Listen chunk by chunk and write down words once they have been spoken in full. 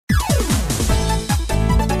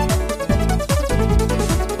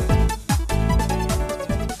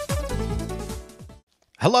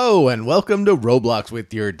Hello and welcome to Roblox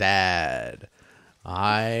with your dad.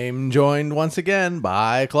 I'm joined once again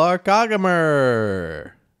by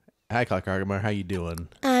ClarkOGamer. Hi ClarkOGamer, how you doing?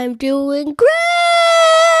 I'm doing great!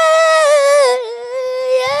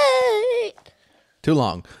 Too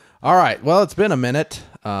long. All right, well, it's been a minute.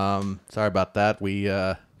 Sorry about that. We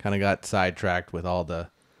kind of got sidetracked with all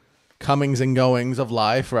the comings and goings of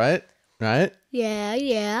life, right? Right?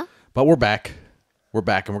 Yeah. But we're back. We're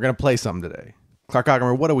back and we're going to play something today.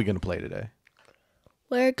 ClarkOGamer, what are we going to play today?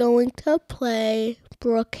 We're going to play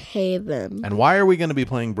Brookhaven. And why are we going to be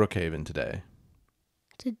playing Brookhaven today?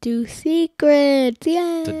 To do secrets,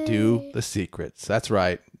 yay! To do the secrets. That's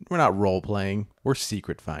right. We're not role-playing. We're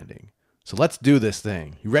secret finding. So let's do this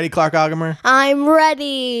thing. You ready, ClarkOGamer? I'm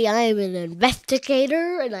ready! I'm an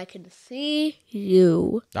investigator and I can see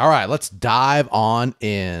you. All right, let's dive on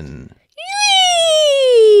in. Yee!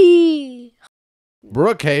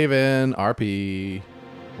 Brookhaven RP.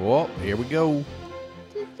 Whoa, here we go.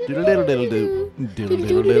 Look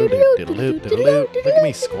at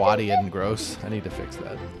me squatty and gross. I need to fix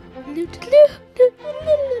that.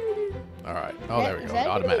 All right. Oh, there we go.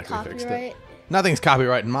 Automatically fixed it. Nothing's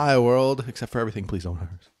copyright in my world, except for everything please don't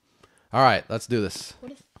hurt. All right, let's do this.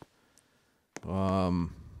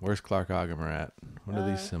 Where's ClarkOGamer at? What are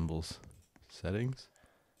these symbols? Settings?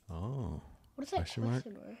 Oh. What is that question mark?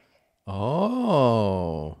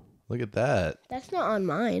 Oh. Look at that. That's not on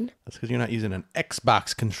mine. That's because you're not using an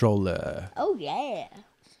Xbox controller. Oh, yeah.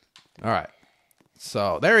 All right.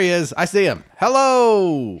 So, there he is. I see him.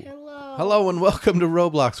 Hello. Hello. Hello and welcome to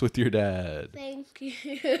Roblox with your dad. Thank you.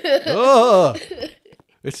 Oh,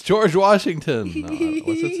 it's George Washington.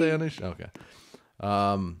 What's it say on his show? Okay.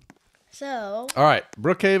 So, all right.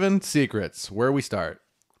 Brookhaven secrets. Where we start?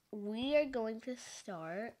 We are going to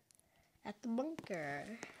start at the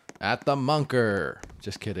bunker. At the bunker.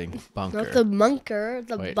 Just kidding. Bunker. Not the bunker.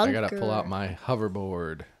 The Wait, bunker. I gotta pull out my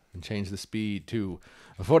hoverboard and change the speed to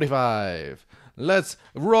 45. Let's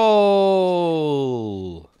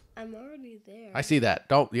roll. I'm already there. I see that.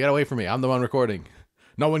 You gotta wait for me. I'm the one recording.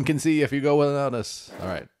 No one can see if you go without us. All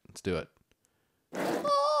right, let's do it. I'm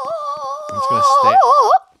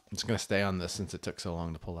just gonna stay on this since it took so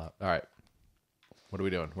long to pull out. All right. What are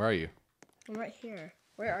we doing? Where are you? I'm right here.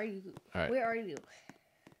 Where are you? All right. Where are you?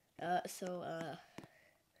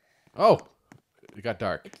 Oh, it got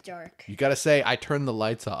dark. It's dark. You gotta say, I turned the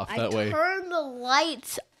lights off. That way. Turn the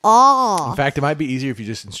lights off. In fact, it might be easier if you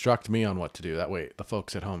just instruct me on what to do. That way, the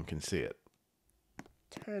folks at home can see it.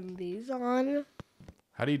 Turn these on.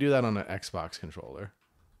 How do you do that on an Xbox controller?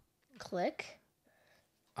 Click.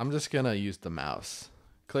 I'm just gonna use the mouse.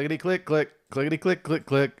 Clickety click click, clickety click click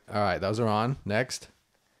click. All right, those are on. Next.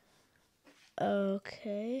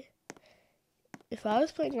 Okay. If I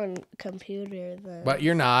was playing on a computer, then But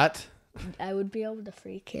you're not. I would be able to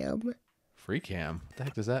free cam. Free cam? What the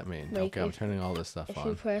heck does that mean? Like Okay, I'm turning all this stuff If on.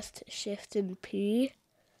 you pressed Shift and P,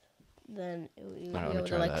 then you would be able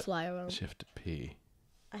to like fly around. Shift P.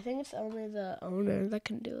 I think it's only the owner that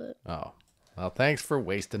can do it. Oh. Well, thanks for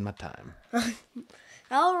wasting my time.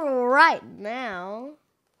 All right, now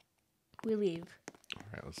we leave. All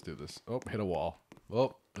right, let's do this. Oh, hit a wall.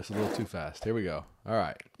 Oh, it's a little too fast. Here we go. All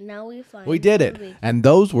right. Now we find. We did it. And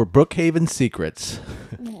those were Brookhaven secrets.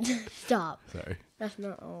 Stop. Sorry. That's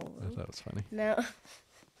not all. I thought it was funny.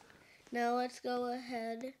 Now let's go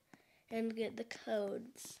ahead and get the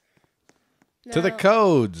codes. To the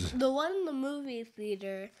codes. The one in the movie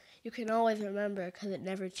theater, you can always remember because it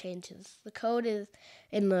never changes. The code is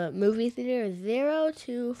in the movie theater is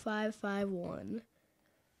 02551.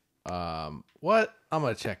 What? I'm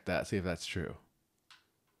going to check that, see if that's true.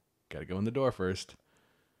 Got to go in the door first.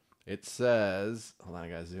 It says, hold on, I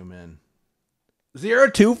got to zoom in.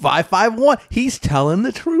 02551. He's telling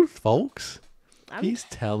the truth, folks. He's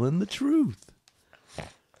telling the truth.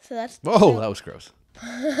 So that's Whoa, that was gross.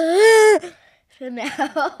 So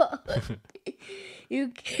now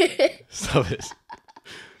you can Stop it.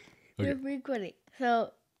 You're recording.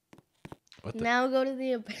 So What the? now go to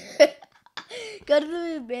the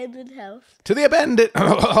abandoned house. To the abandoned.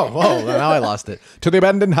 Whoa, now I lost it. To the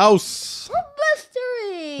abandoned house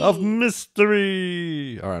Mystery of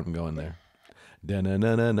mystery. All right, I'm going there.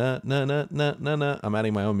 Da-na-na-na-na-na-na-na-na. I'm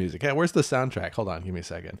adding my own music. Hey, where's the soundtrack? Hold on, give me a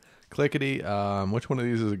second. Clickety. Which one of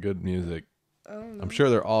these is a good music? I'm sure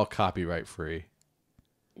they're all copyright free.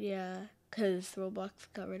 Yeah, because Roblox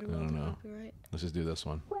got rid of all the copyright. Let's just do this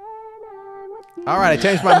one. All right, I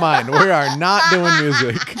changed my mind. We are not doing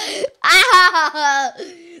music. Ah,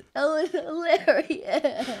 that was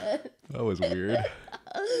hilarious. That was weird.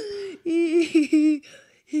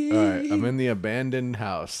 All right, I'm in the abandoned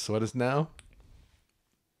house. What is now?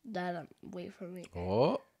 Dad, wait for me.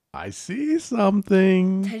 Oh, I see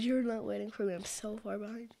something. Dad, you're not waiting for me. I'm so far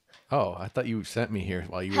behind you. Oh, I thought you sent me here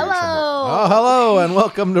while you were Hello. somewhere. Oh, hello, and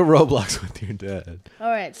welcome to Roblox with your dad. All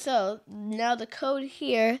right, so now the code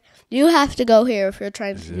here, you have to go here if you're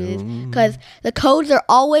trying to do this, because the codes are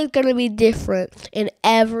always going to be different in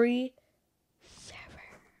every server.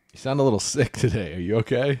 You sound a little sick today. Are you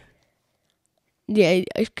okay? Yeah,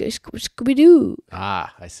 Scooby-Doo.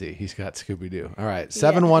 Ah, I see. He's got Scooby-Doo. All right,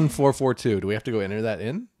 71442. Do we have to go enter that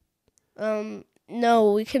in?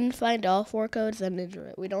 No, we can find all 4 codes and enter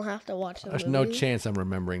it. We don't have to watch the There's movie. no chance I'm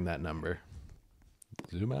remembering that number.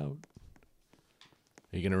 Zoom out.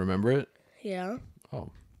 Are you going to remember it? Yeah. Oh,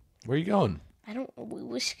 where are you going? I don't.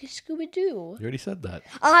 Scooby-Doo. You already said that.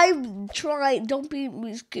 I'm trying. Don't be.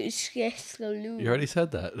 You You already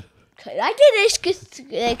said that. I did it.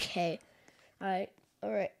 Okay. All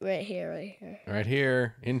right. Right here. Right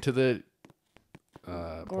here into the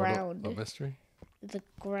Ground. of mystery. The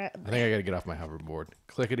ground. I think I got to get off my hoverboard.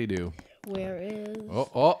 Clickety-do. Where is?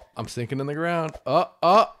 Oh, I'm sinking in the ground. Oh.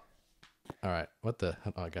 All right. What the?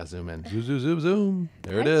 Oh, I got to zoom in. Zoom.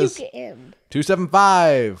 There it is. You get in?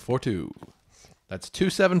 27542. That's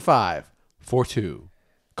 27542.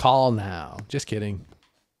 Call now. Just kidding.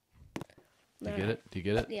 Do you get it? Do you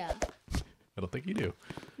get it? Yeah. I don't think you do.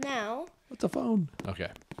 Now. What's a phone?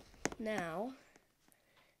 Okay. Now.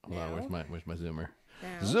 Hold on. Where's my zoomer?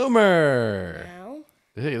 Now. Zoomer. Now.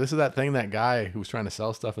 Hey, this is that thing that guy who was trying to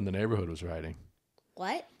sell stuff in the neighborhood was writing.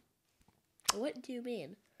 What? What do you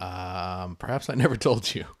mean? Perhaps I never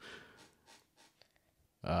told you.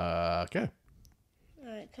 Okay.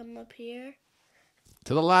 All right, come up here.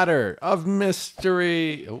 To the ladder of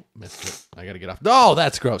mystery. Oh, missed it. I gotta get off. Oh,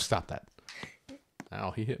 that's gross. Stop that.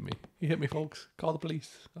 Ow, he hit me. He hit me, folks. Call the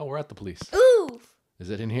police. Oh, we're at the police. Ooh. Is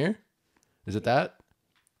it in here? Is it that?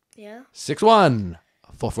 Yeah.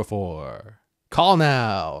 61444. Call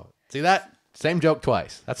now. See that? Same joke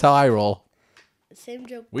twice. That's how I roll. Same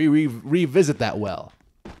joke. We revisit that well.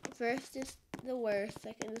 First is the worst.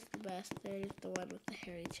 Second is the best. Third is the one with the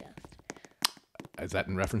hairy chest. Is that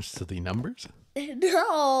in reference to the numbers?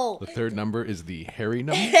 No. The third number is the hairy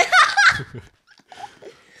number?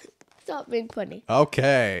 Stop being funny.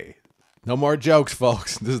 Okay. No more jokes,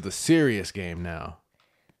 folks. This is the serious game now.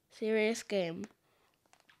 Serious game.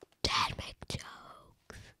 Dad make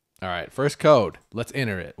jokes. All right. First code. Let's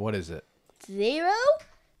enter it. What is it? 0,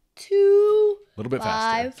 2, A little bit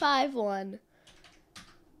faster. 5, 5, 1.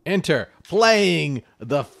 Enter. Playing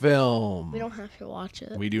the film. We don't have to watch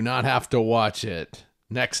it. We do not have to watch it.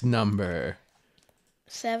 Next number.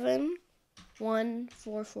 7, 1,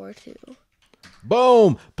 4, 4, 2.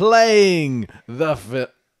 Boom. Playing the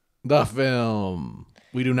film.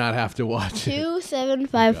 We do not have to watch it. 2, 7,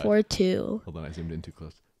 5, 4, 2. Hold on, I zoomed in too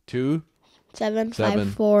close. 2, 7, 7,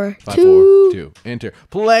 5, 4, 5, 2. 4, 2. Enter.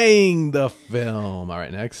 Playing the film. All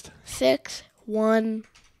right, next. 6, 1,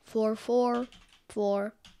 4, 4,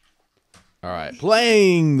 4. All right,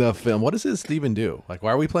 playing the film. What does this even do? Like,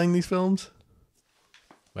 why are we playing these films?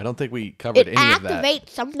 I don't think we covered any of that. It activates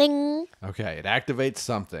something. Okay, it activates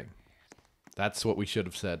something. That's what we should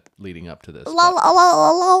have said leading up to this.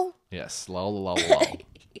 Yes, lol. All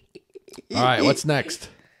right, what's next?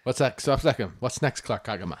 What's next? Stop a second. What's next,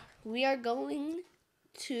 ClarkOGamer? We are going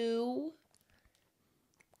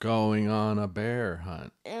on a bear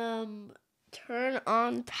hunt. Turn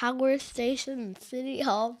on power station City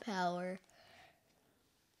Hall power.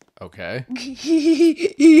 Okay.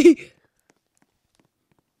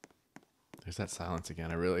 There's that silence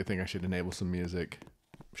again. I really think I should enable some music.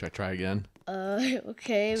 Should I try again?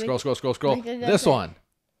 Okay. Scroll. Make a This good one.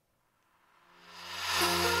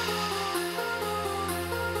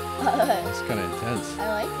 That's kind of intense.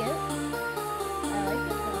 I like it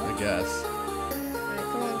though. I guess. Alright,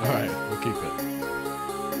 come on. All right, we'll keep it.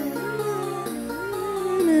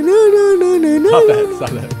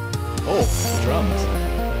 Stop that. Oh, the drums. I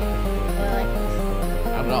like this. I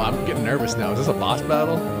don't know. I'm getting nervous now. Is this a boss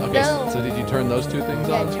battle? Okay, No. so did you turn those two things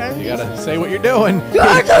Yeah, on? turn You these- gotta say what you're doing. Turn You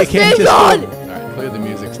those can't things just on! All right, clear the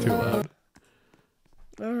music's too loud.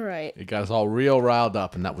 Alright. It got us all real riled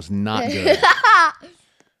up, and that was not good.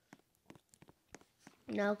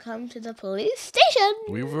 Now come to the police station.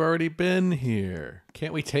 We've already been here.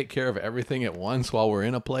 Can't we take care of everything at once while we're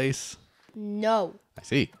in a place? No. I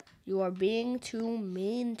see. You are being too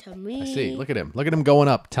mean to me. I see. Look at him. Look at him going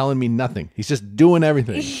up, telling me nothing. He's just doing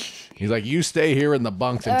everything. He's like, you stay here in the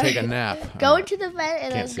bunks and take a nap. Go All right. into the vent and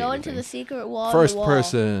Can't then see go into anything. the secret wall. First in the wall.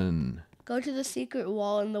 person. Go to the secret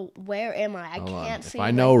wall in the. Where am I? I Hold on. can't see. If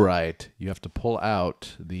I know right, you have to pull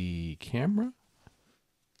out the camera.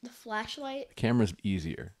 The flashlight. The camera's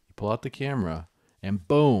easier. You pull out the camera, And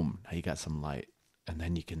boom, now you got some light. And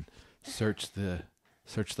then you can search the,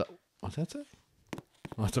 what's that say?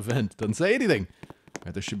 Oh, it's a vent. Doesn't say anything. All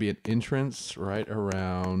right, there should be an entrance right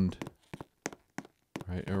around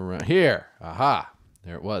here. Aha.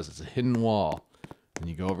 There it was. It's a hidden wall. And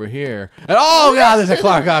you go over here. And oh, God, there's a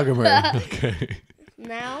ClarkOGamer. Okay.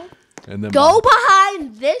 Now, and then go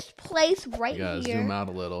behind this place right here. You gotta here. zoom out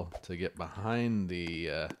a little to get behind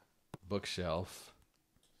the bookshelf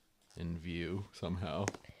in view somehow.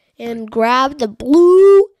 And grab the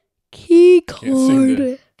blue key card. Can't seem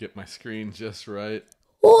to get my screen just right.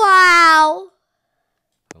 Wow.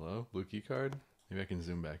 Hello? Blue key card? Maybe I can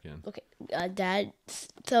zoom back in. Okay, Dad.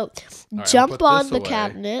 So, right, jump on the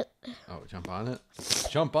cabinet. Oh, jump on it?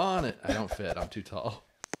 Jump on it! I don't fit. I'm too tall.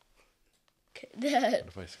 Dad. What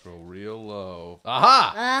if I scroll real low?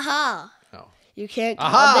 Aha! Aha. Oh. You can't.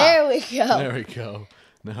 Aha! Oh, there we go. There we go.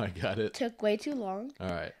 Now I got it. Took way too long. All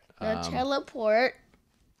right. Now teleport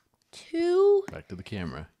to. Back to the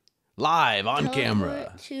camera. Live on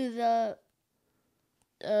camera. To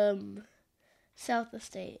the South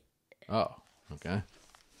Estate. Oh, okay.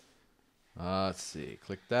 Let's see.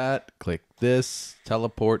 Click that. Click this.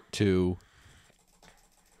 Teleport to.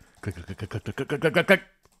 Click.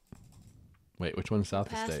 Wait, which one's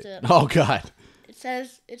South Estate? It. Oh God. It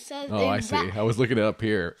says. Oh, I see. I was looking it up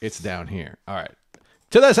here. It's down here. All right.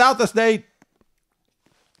 To the South Estate.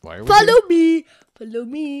 Why are we Follow me. Follow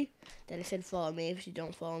me. Then I said follow me. If you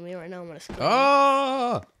don't follow me right now, I'm gonna scream.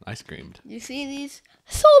 Oh! I screamed. You see these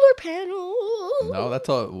solar panels? No, that's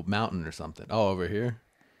a mountain or something. Oh, over here.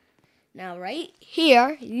 Now, right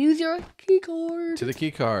here, use your key card. To the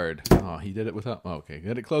key card. Oh, he did it without. Oh, okay,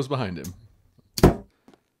 get it closed behind him. All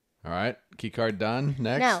right, key card done.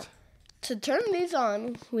 Next. Now, to turn these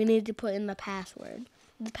on, we need to put in the password.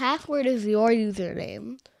 The password is your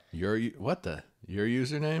username. Your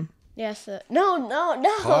username? Yes. No.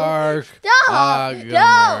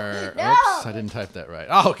 ClarkOGamer. No. Oops, I didn't type that right.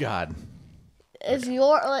 Oh God. Is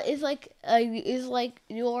like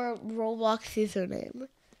your Roblox username.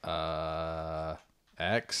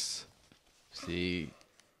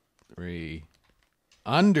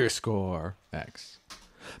 XC3_X.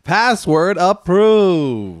 Password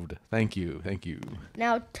approved. Thank you.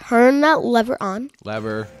 Now turn that lever on.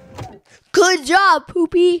 Lever. Good job,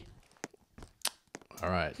 Poopy. All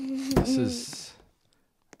right. This is.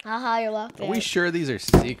 Haha, you're locked Are in. we sure these are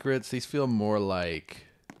secrets? These feel more like.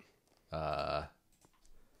 Now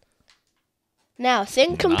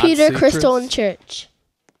sing computer, secrets? crystal, and church.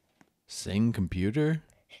 Sing computer?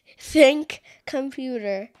 Think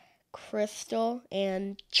computer, crystal,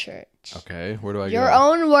 and church. Okay, where do I go? Your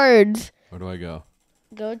own words. Where do I go?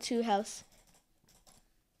 Go to house.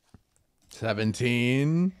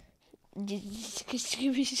 17.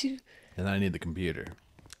 And I need the computer.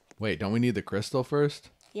 Wait, don't we need the crystal first?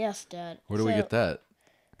 Yes, Dad. Where do we get that?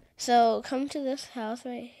 So come to this house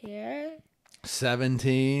right here.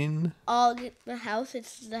 17. I'll get the house.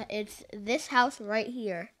 It's this house right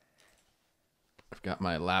here. I've got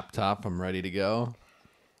my laptop. I'm ready to go.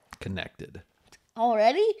 Connected.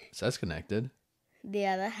 Already? It says connected.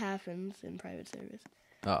 Yeah, that happens in private service.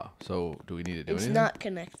 Oh, so do we need to do It's anything? not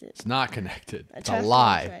connected. It's not connected. It's a Trust me,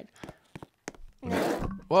 lie. I tried.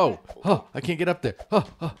 Whoa. Oh, I can't get up there. Oh.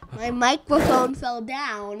 My microphone fell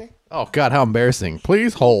down. Oh, God, how embarrassing.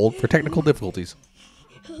 Please hold for technical difficulties.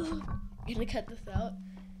 Gonna cut this out.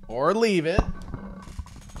 Or leave it.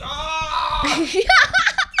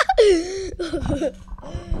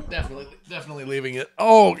 Definitely leaving it.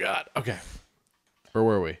 Oh, God. Okay. Where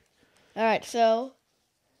were we? All right, so.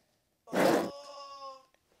 What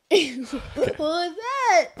was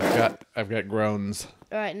that? I've got groans.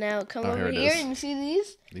 All right, now come Oh, over here it here is. and you see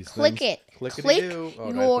these? Click things? it. Click Clickety-doo.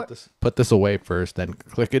 Oh, your. put this away first, then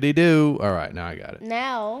clickety-doo. All right, now I got it.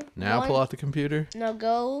 Now Pull out the computer. Now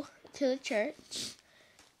go to the church.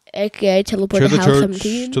 AKA teleport to house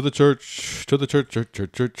 17. To the church. To the church.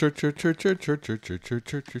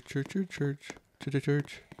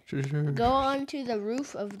 Go on to the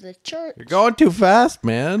roof of the church. You're going too fast,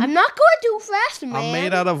 man. I'm not going too fast, man. I'm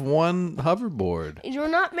made out of one hoverboard. You're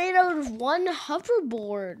not made out of one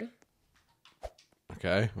hoverboard.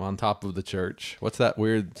 Okay, I'm on top of the church. What's that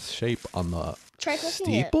weird shape on the Try clicking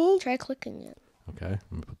steeple? it. Try clicking it. Okay,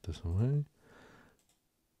 let me put this away.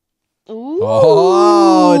 Ooh.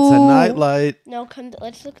 Oh, it's a nightlight. No,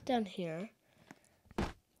 let's look down here.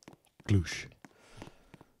 Gloosh.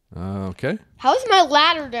 Okay. How's my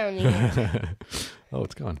ladder down here? Oh,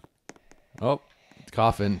 it's gone. Oh, it's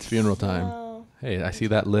coffin. It's funeral time. Oh. Hey, I see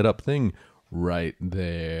that lit up thing right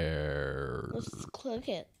there. Let's click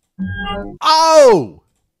it. Oh!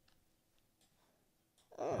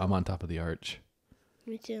 I'm on top of the arch.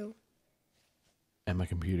 Me too. And my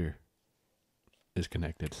computer is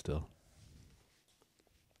connected still.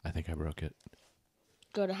 I think I broke it.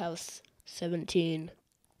 Go to house 17.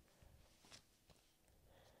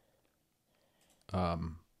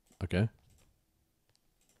 Okay.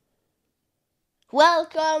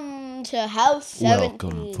 Welcome to house 17.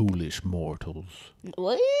 Welcome, foolish mortals.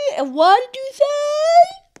 What did you say?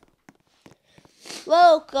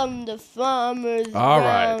 Welcome to Farmer's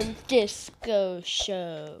Brown Disco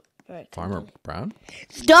Show. All right, Farmer Brown?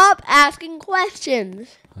 Stop asking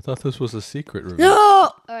questions. I thought this was a secret review. No!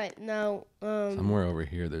 All right, now. Somewhere over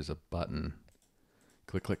here, there's a button.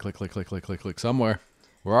 Click, click, click, click, click, click, click, click. Somewhere.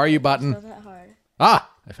 Where are you, button? It's not that hard.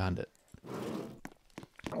 Ah! I found it.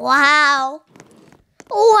 Wow.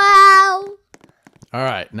 Wow. All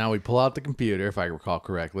right, now we pull out the computer, if I recall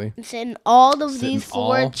correctly. And sit in all of these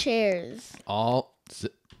four chairs. All.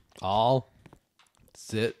 All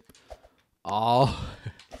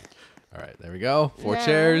right, there we go. Four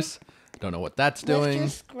chairs. Don't know what that's doing. Lift your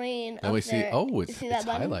screen. Then we see. There. Oh, it's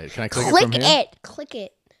highlighted. Can I click it Click from here? Click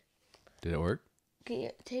it. Did it work? Can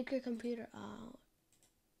you take your computer out?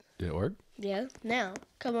 Did it work? Yeah. Now,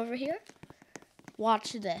 come over here.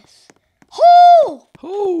 Watch this. Oh!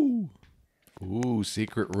 Oh! Ooh,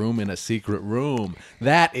 secret room in a secret room.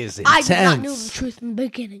 That is intense. I did not know the truth from the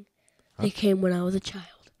beginning. They came when I was a child.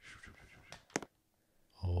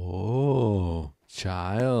 Oh,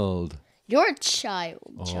 child. You're a child.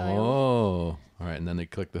 Oh. All right, and then they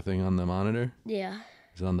click the thing on the monitor. Yeah.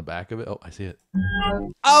 Is it on the back of it? Oh, I see it.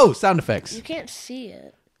 Oh, sound effects. You can't see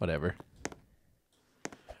it. Whatever.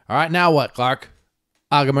 All right, now what,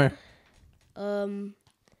 ClarkOGamer?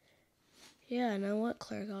 Yeah, now what,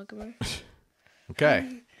 ClarkOGamer?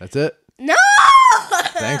 Okay, that's it. No!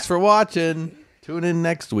 Thanks for watching. Tune in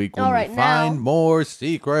next week when we find more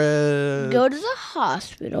secrets. Go to the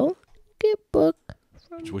hospital. Get book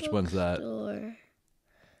from Which one's that? Store.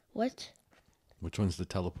 What? Which one's the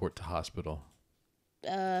teleport to hospital?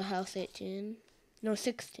 House 18. No,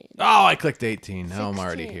 16. Oh, I clicked 18. Now 16. I'm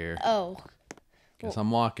already here. Oh. Guess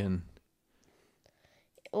I'm walking.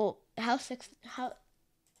 Well, house 6. Hi,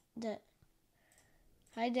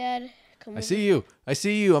 Dad. Come over. See you. I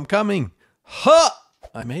see you. I'm coming. Huh!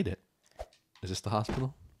 I made it. Is this the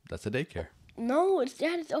hospital? That's the daycare. No, it's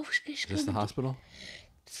Dad. Is this the hospital?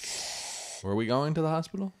 Where are we going to the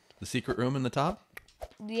hospital? The secret room in the top?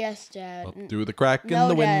 Yes, Dad. Up through the crack in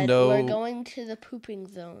the Dad, window. We're going to the pooping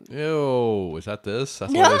zone. Ew, is that this?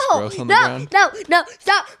 That's all this gross on the ground? No,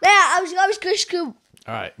 stop. Man, I was going to scoop.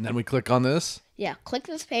 All right, and then we click on this. Yeah, click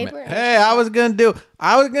this paper. Hey, I was gonna do it.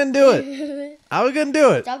 I was gonna do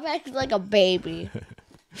it. Stop acting like a baby.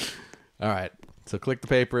 All right, so click the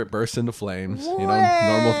paper. It bursts into flames. You know,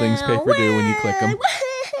 normal things paper do when you click them.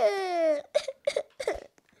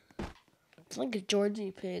 It's like a Georgie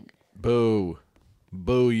pig. Boo.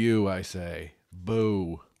 Boo you, I say.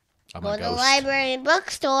 Boo. I'm Go to the library and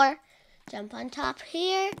bookstore. Jump on top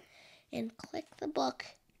here and click the book.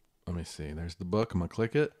 Let me see. There's the book. I'm going to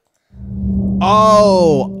click it.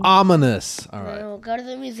 Oh, ominous. All right. We'll go to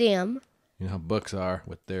the museum. You know how books are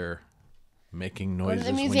with their making noises. Go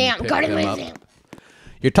to the museum. Go to the museum.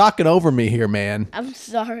 You're talking over me here, man. I'm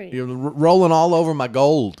sorry. You're rolling all over my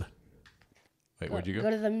gold. Wait, where'd you go?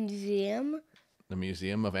 Go to the museum. The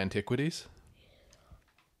Museum of Antiquities?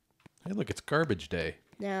 Hey, look, it's garbage day.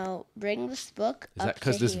 Now, bring this book Is that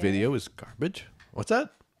because this video is garbage? What's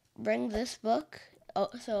that? Bring this book. Oh,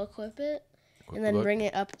 so equip it. And then bring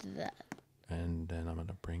it up to that. And then I'm going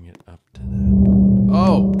to bring it up to that.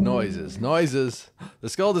 Oh, noises. Noises. The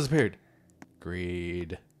skull disappeared.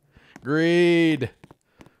 Greed. Greed.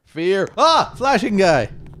 Fear. Ah, flashing guy.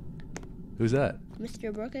 Who's that?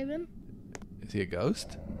 Mr. Brookhaven? Is he a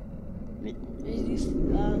ghost? Is he,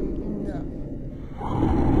 no.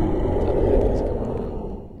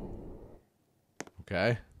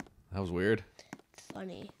 Okay. That was weird. It's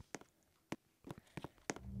funny.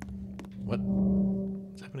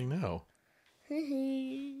 What's happening now?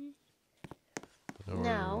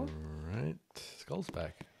 Now. Alright. Skull's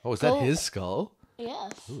back. Oh, is that his skull?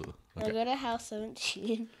 Yes. Ooh, okay. Now go to house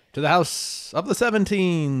 17. To the house of the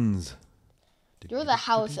 17s. You're the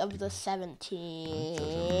house of the 17.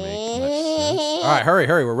 Doesn't make much sense. Alright, hurry.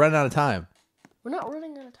 We're running out of time. We're not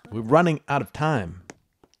running out of time. We're running out of time.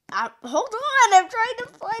 Hold on, I'm trying to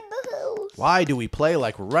find the house. Why do we play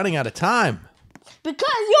like we're running out of time?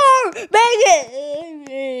 Because you're begging.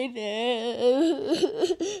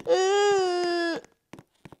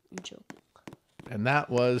 I'm joking. And that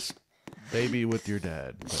was Baby with Your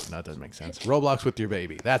Dad. But that doesn't make sense. Roblox with Your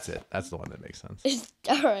Baby. That's it. That's the one that makes sense.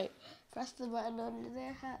 All right. Press the button under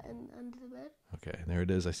there and under the bed. Okay, there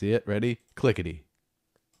it is. I see it. Ready? Clickety.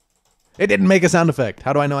 It didn't make a sound effect.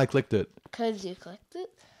 How do I know I clicked it? Because you clicked it.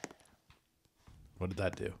 What did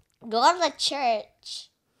that do? Go to the church.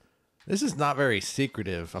 This is not very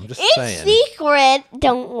secretive. I'm just It's saying. secret.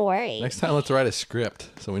 Don't worry. Next time, let's write a script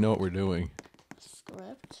so we know what we're doing.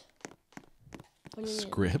 Script? What do you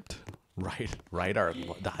Script? Write our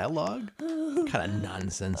dialogue? What kind of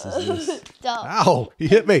nonsense is this? Stop. Ow! He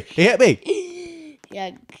hit me! He hit me!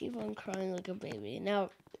 Yeah, keep on crying like a baby.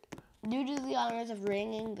 Now, you do the honors of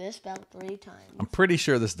ringing this bell 3 times. I'm pretty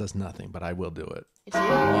sure this does nothing, but I will do it. Is it? 1,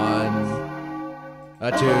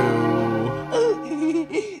 a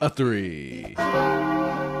 2, a 3.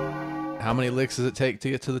 How many licks does it take to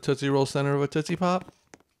get to the Tootsie Roll center of a Tootsie Pop?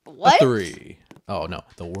 What? A 3. Oh, no.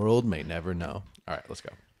 The world may never know. All right, let's go.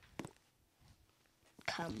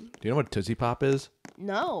 Come. Do you know what a Tootsie Pop is?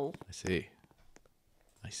 No. I see.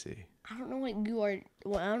 I don't know what you are.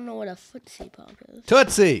 Well, I don't know what a footsie pop is.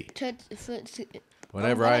 Tootsie! Footsie.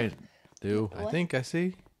 Whatever I do, I What? think I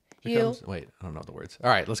see. You. Wait, I don't know the words. All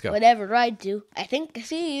right, let's go. Whatever I do, I think I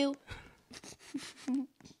see you.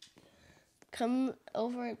 Come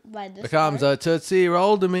over by this. Becomes part a Tootsie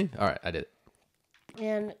Roll to me. All right, I did it.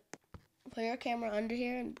 and put your camera under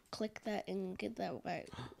here and click that and get that right.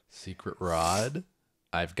 Secret Rod.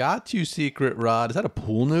 I've got you, Secret Rod. Is that a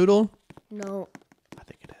pool noodle? No. I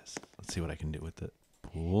think it is. Let's see what I can do with it.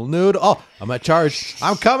 Pool noodle. Oh, I'm at charge.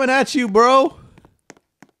 I'm coming at you, bro.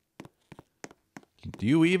 Do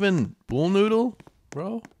you even pool noodle,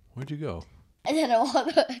 bro? Where'd you go? I didn't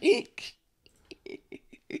want to.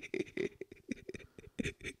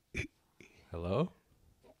 Hello?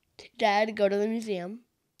 Dad, go to the museum.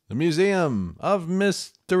 The Museum of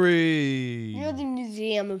Mystery. You're the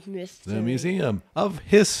Museum of Mystery. The Museum of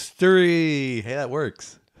History. Hey, that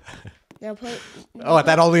works. Now put. Oh,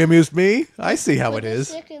 that only amused me? I see how put it the is.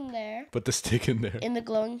 stick in there. Put the stick in there. In the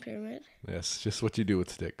glowing pyramid. Yes, just what you do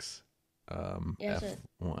with sticks. Yes,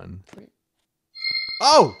 F1. Put it.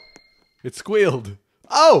 Oh! It squealed.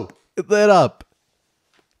 Oh! It lit up.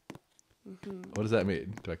 What does that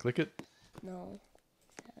mean? Do I click it? No.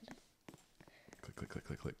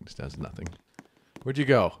 Click. This does nothing. Where'd you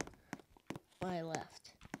go? I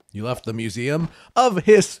left. You left the Museum of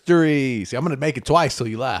History. See, I'm going to make it twice so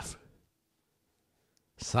you laugh.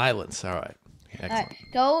 Silence. All right. Excellent. All right.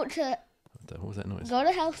 Go to. What was that noise? Go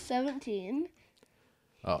to house 17.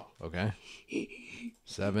 Oh, okay.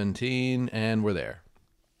 17, and we're there.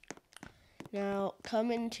 Now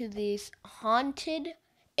come into this haunted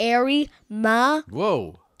area ma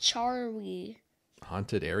Whoa. Charlie.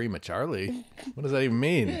 Haunted Airy Macharlie? What does that even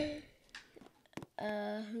mean?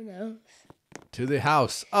 Who knows? To the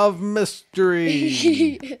House of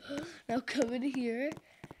Mystery. Now come in here.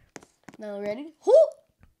 Now ready? Whoo!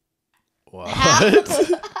 What?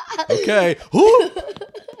 Okay. Whoo!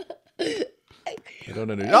 I don't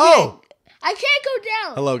understand. Oh! I can't go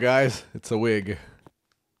down. Hello, guys. It's a wig.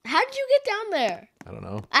 How did you get down there? I don't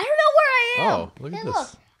know. I don't know where I am. Oh, look at Hey,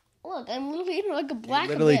 this. Look, I'm literally in like a black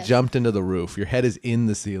Literally abyss. jumped into the roof. Your head is in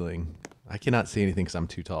the ceiling. I cannot see anything because I'm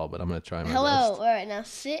too tall, but I'm going to try my Hello. best. All right, now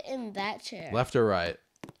sit in that chair. Left or right?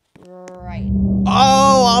 Right.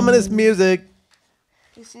 Oh, ominous music.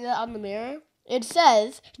 You see that on the mirror? It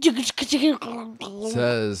says.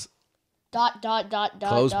 Says Dot.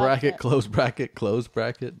 close bracket, close bracket, close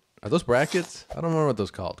bracket. Are those brackets? I don't remember what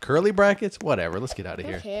those called. Curly brackets? Whatever. Let's get out of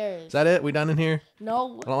Who here. cares? Is that it? We done in here?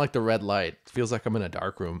 No. I don't like the red light. It feels like I'm in a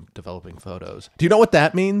dark room developing photos. Do you know what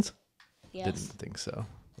that means? Yes. Didn't think so.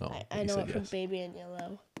 Oh, I you know said it from yes. Baby in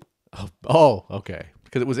Yellow. Oh, okay.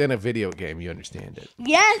 Because it was in a video game. You understand it.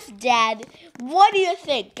 Yes, Dad. What do you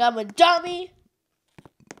think? I'm a dummy?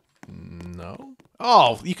 No.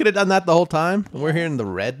 Oh, you could have done that the whole time. And we're hearing the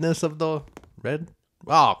redness of the red.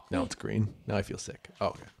 Oh, now it's green. Now I feel sick. Oh,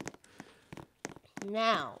 okay.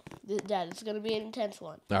 Now, Dad, it's going to be an intense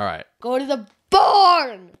one. All right. Go to the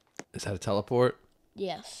barn. Is that a teleport?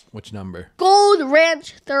 Yes. Which number? Gold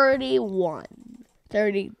Ranch 31.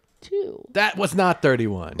 32. That was not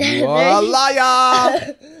 31. You are a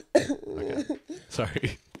liar. Okay.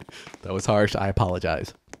 Sorry. That was harsh. I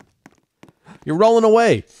apologize. You're rolling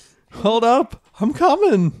away. Hold up. I'm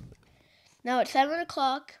coming. Now it's 7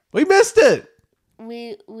 o'clock. We missed it.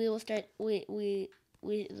 We will start. Hold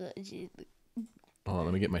on,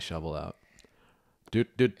 let me get my shovel out. Do.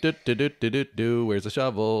 Where's the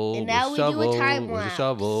shovel? And now Where's the we do a shovel? time Where's the lapse.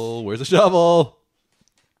 shovel? Where's the shovel?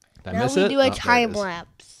 Did I Now miss we it? do Oh, a there it time is.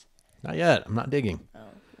 lapse. Not yet. I'm not digging. Oh.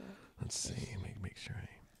 Let's see. Make sure.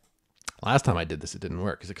 Last time I did this, it didn't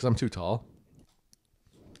work. Is it because I'm too tall?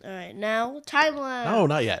 All right, now time lapse. No,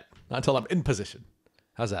 not yet. Not until I'm in position.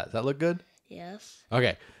 How's that? Does that look good? Yes.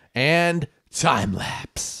 Okay. And time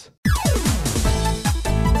lapse.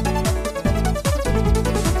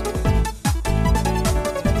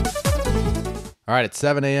 All right, it's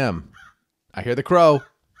 7 a.m. I hear the crow.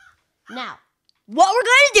 Now, what we're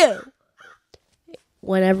going to do,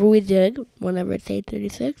 whenever it's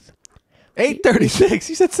 8:36. 8:36?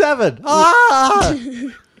 You said 7. Ah!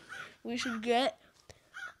 We should get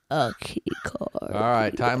a key card. All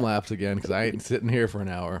right, time lapse again because I ain't sitting here for an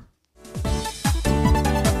hour.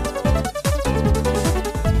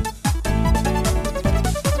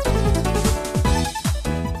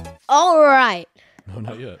 All right. No,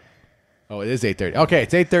 not yet. Oh, it is 8:30. Okay,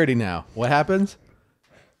 it's 8:30 now. What happens?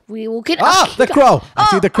 We will get the crow. I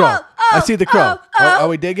see the crow. I see the crow. Are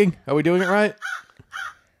we digging? Are we doing it right?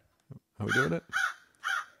 Are we doing it?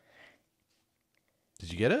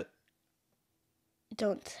 Did you get it?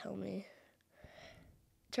 Don't tell me.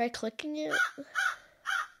 Try clicking it.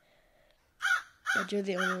 But you're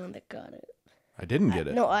the only one that got it. I didn't get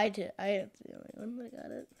it. No, I did. I am the only one that got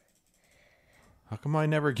it. How come I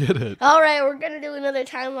never get it? All right, we're going to do another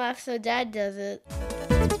time lapse so Dad does it.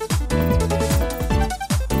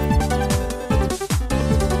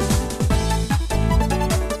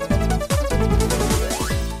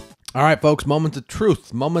 All right, folks, moment of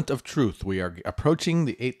truth. Moment of truth. We are approaching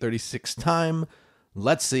the 8:36 time.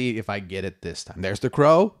 Let's see if I get it this time. There's the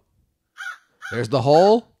crow. There's the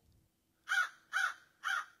hole.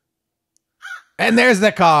 And there's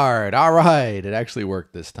the card. All right. It actually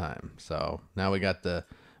worked this time. So now we got the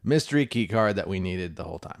mystery key card that we needed the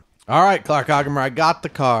whole time. All right, ClarkOGamer, I got the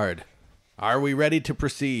card. Are we ready to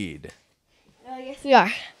proceed? Yes, we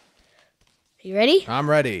are. You ready? I'm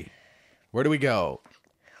ready. Where do we go?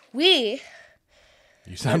 You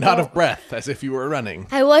sound out of breath as if you were running.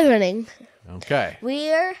 I was running. Okay.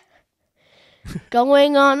 We're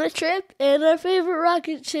going on a trip in our favorite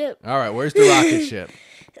rocket ship. All right, where's the rocket ship?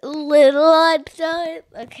 Little Einstein.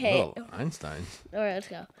 Okay. Little Einstein. All right, let's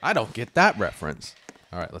go. I don't get that reference.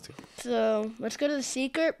 All right, let's go. So, let's go to the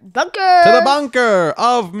secret bunker. To the bunker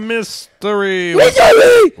of mystery.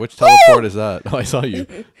 Mystery! Which teleport is that? Oh, I saw you.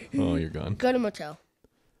 Oh, you're gone. Go to motel.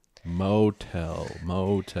 Motel.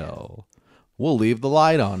 We'll leave the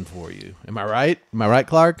light on for you. Am I right? Am I right,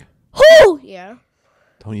 Clark? Whoo! Yeah.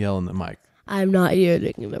 Don't yell in the mic. I'm not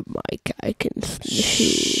yelling in the mic. I can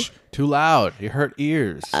see. Too loud. You hurt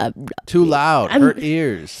ears. I'm not Too loud. Hurt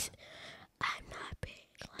ears. I'm not being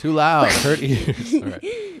loud. Too loud. Hurt ears. All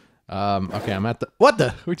right. Okay, I'm at the... What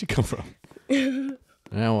the? Where'd you come from?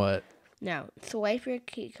 Now what? Now, swipe your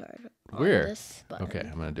key card. Where? On this button. Okay,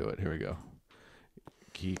 I'm going to do it. Here we go.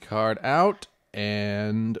 Key card out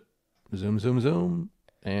and zoom,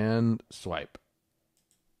 and swipe.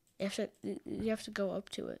 You have to go up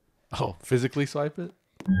to it. Oh, physically swipe it?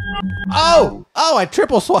 Oh, I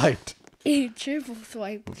triple swiped. You triple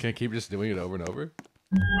swipe. Can I keep just doing it over and over?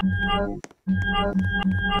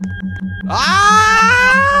 Ah!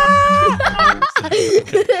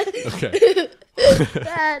 Okay.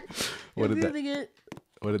 Dad, What did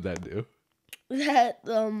that do?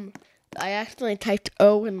 I accidentally typed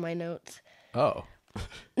O in my notes. Oh.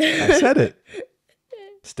 I said it.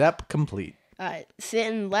 Step complete. All right, sit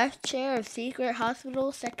in left chair of secret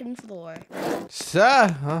hospital, second floor.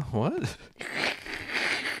 What?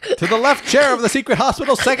 To the left chair of the secret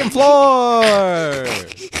hospital, second floor.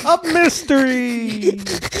 Of mystery.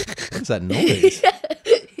 What is that noise? I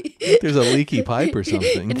think there's a leaky pipe or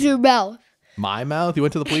something. It's your mouth. My mouth? You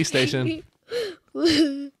went to the police station.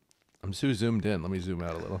 I'm too zoomed in. Let me zoom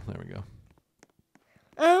out a little. There we go.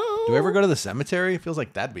 Oh. Do we ever go to the cemetery? It feels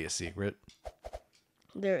like that'd be a secret.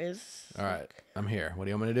 There is. All right. I'm here. What do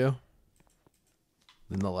you want me to do?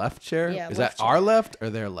 In the left chair? Yeah, is left that our left or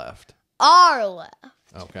their left? Our left.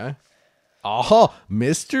 Okay. Oh,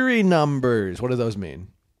 mystery numbers. What do those mean?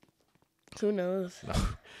 Who knows?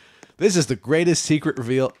 This is the greatest secret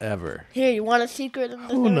reveal ever. Here, you want a secret in the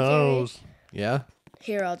Who cemetery? knows? Yeah?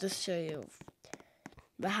 Here, I'll just show you.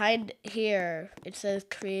 Behind here, it says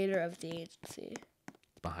creator of the agency.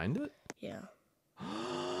 Behind it? Yeah.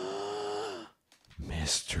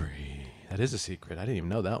 Mystery. That is a secret. I didn't even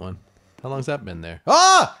know that one. How long's that been there?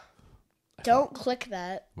 Ah! Don't click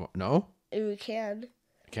that. No? We can.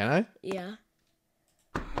 Can I? Yeah.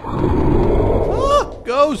 Ah!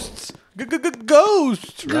 Ghosts!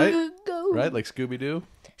 Ghosts! Right? Go. Right? Like Scooby-Doo?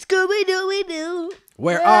 Scooby-Dooby-Doo.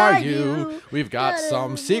 Where are you? We've got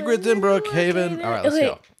some secrets in Brookhaven. All right, let's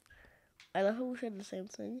go. I love how we said the same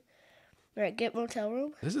thing. All right, get motel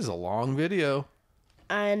room. This is a long video.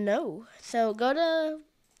 I know. So go to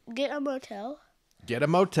get a motel. Get a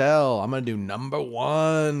motel. I'm going to do number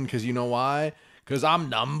 1. Because you know why? Because I'm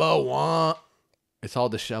number 1. It's all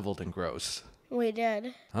disheveled and gross. Wait,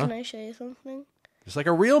 Dad. Huh? Can I show you something? It's like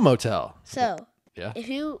a real motel. So, yeah. If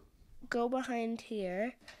you go behind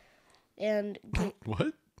here and...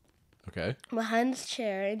 What? Okay. Behind this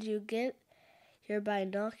chair, and you get your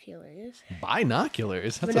binoculars.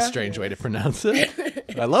 Binoculars? That's a strange way to pronounce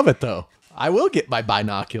it. I love it, though. I will get my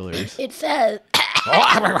binoculars. It says...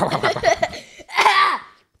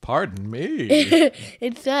 Pardon me.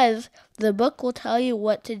 It says, the book will tell you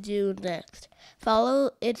what to do next.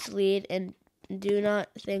 Follow its lead and do not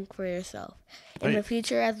think for yourself. In the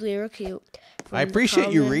future, as we recruit... I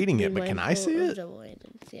appreciate you reading it, but can I see it?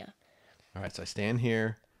 Yeah. All right, so I stand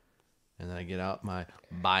here, and then I get out my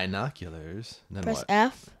binoculars. And then Press what?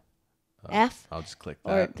 F. F. I'll just click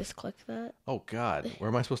that. Or just click that. Oh, God. Where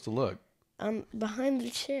am I supposed to look? Behind the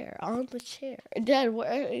chair. On the chair. Dad,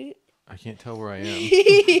 where are you? I can't tell where I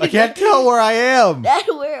am. I can't tell where I am. Dad,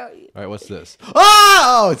 where are you? All right, what's this?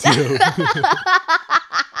 Oh, it's you.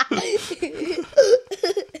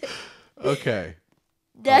 Okay.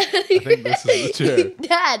 Dad, I think this is the chair.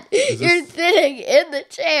 Dad, you're sitting in the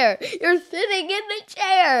chair. You're sitting in the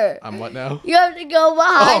chair. I'm what now? You have to go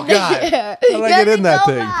behind the chair. How do I get in that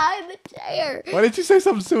thing? Behind the chair. Why didn't you say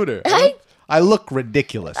something sooner? I look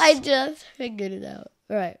ridiculous. I just figured it out.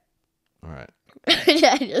 All right.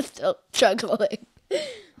 I just still struggling.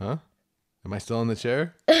 Huh? Am I still in the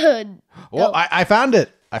chair? No. Well, I found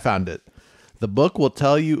it. The book will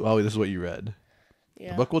tell you... Oh, this is what you read.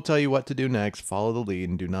 Yeah. The book will tell you what to do next. Follow the lead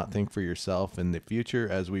and do not think for yourself. In the future,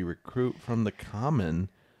 as we recruit from the common,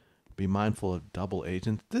 be mindful of double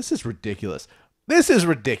agents. This is ridiculous. There,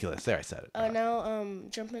 I said it. Oh, now,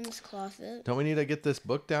 jump in this closet. Don't we need to get this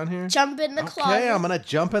book down here? Jump in the closet. Okay, I'm going to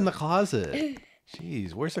jump in the closet.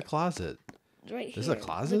 Jeez, where's the closet? Right here. This is a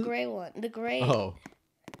closet? The gray one. The gray. Oh.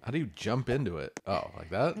 How do you jump into it? Oh, like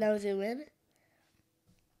that? Now zoom in.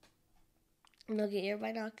 Look at your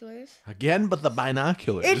binoculars. Again, but the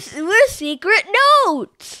binoculars. We're secret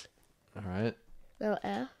notes. All right. Now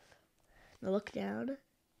F. Now look down.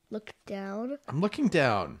 Look down. I'm looking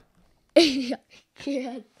down. Yeah.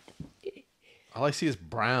 All I see is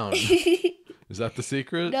brown. Is that the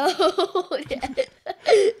secret? No.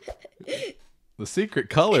 The secret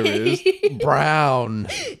color is brown.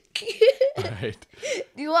 All right.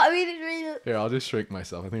 Do you want me to read it? Here, I'll just shrink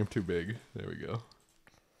myself. I think I'm too big. There we go.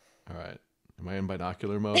 All right. Am I in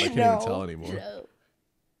binocular mode? I can't even tell anymore. No.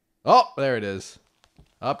 Oh, there it is.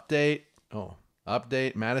 Update. Oh,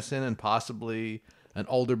 update. Madison and possibly an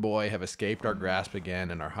older boy have escaped our grasp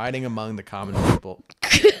again and are hiding among the common people.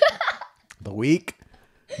 The weak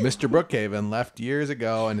Mr. Brookhaven left years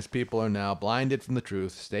ago, and his people are now blinded from the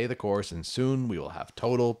truth. Stay the course, and soon we will have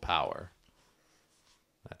total power.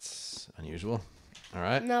 That's unusual. All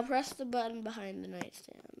right. Now press the button behind the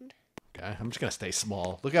nightstand. Okay, I'm just going to stay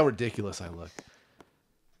small. Look how ridiculous I look.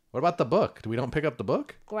 What about the book? We don't pick up the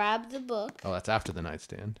book? Grab the book. Oh, that's after the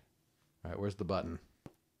nightstand. All right, where's the button?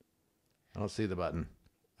 I don't see the button.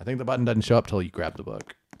 I think the button doesn't show up till you grab the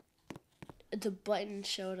book. The button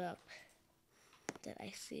showed up. That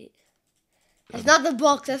I see. It's not the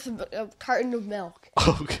book. That's a carton of milk.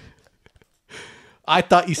 Okay. I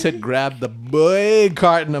thought you said grab the big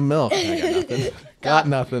carton of milk. I got nothing. Got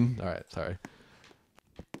nothing. All right, sorry.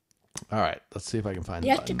 All right, let's see if I can find the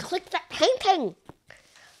button. You have to click that painting.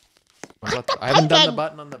 I haven't done the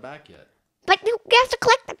button on the back yet. But you have to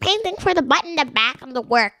click the painting for the button to back on the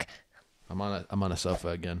work. I'm on a sofa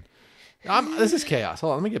again. This is chaos.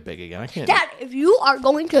 Hold on, let me get big again. I can't. Dad, if you are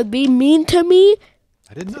going to be mean to me,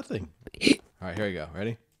 I did nothing. All right, here we go.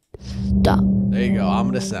 Ready? Stop. There you go.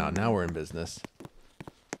 Ominous sound. Now we're in business.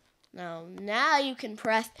 Now you can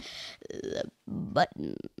press the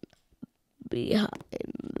button behind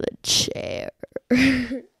the chair.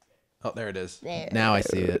 Oh, there it is. There. Now I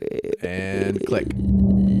see it. And click.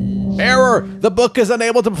 Error! The book is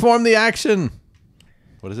unable to perform the action.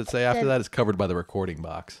 What does it say after that? It's covered by the recording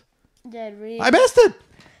box. Dad, read. I missed it!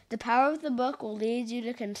 The power of the book will lead you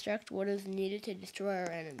to construct what is needed to destroy our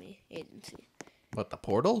enemy agency. What, the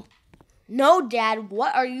portal? No, Dad.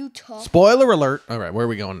 What are you talking? Spoiler alert. All right, where are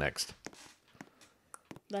we going next?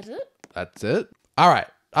 That's it? That's it? All right.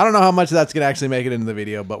 I don't know how much that's going to actually make it into the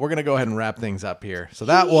video, but we're going to go ahead and wrap things up here. So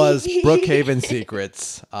that was Brookhaven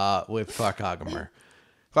Secrets with ClarkOGamer.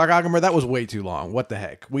 ClarkOGamer, that was way too long. What the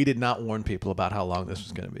heck? We did not warn people about how long this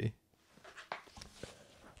was going to be.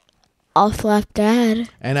 I'll slap Dad.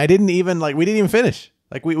 And I didn't even, we didn't even finish.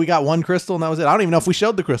 We got one crystal and that was it. I don't even know if we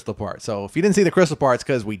showed the crystal part. So if you didn't see the crystal part, it's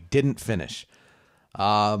because we didn't finish.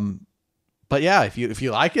 But yeah, if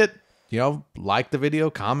you like it, like the video,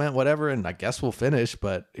 comment, whatever, and I guess we'll finish.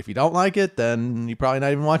 But if you don't like it, then you're probably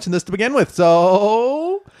not even watching this to begin with.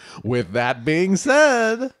 So with that being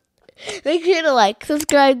said, make sure to like,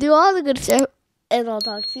 subscribe, do all the good stuff, and I'll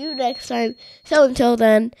talk to you next time. So until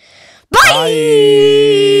then, bye! Bye.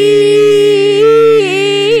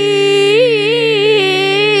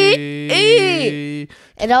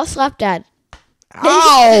 don't slap Dad.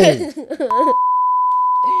 Ow!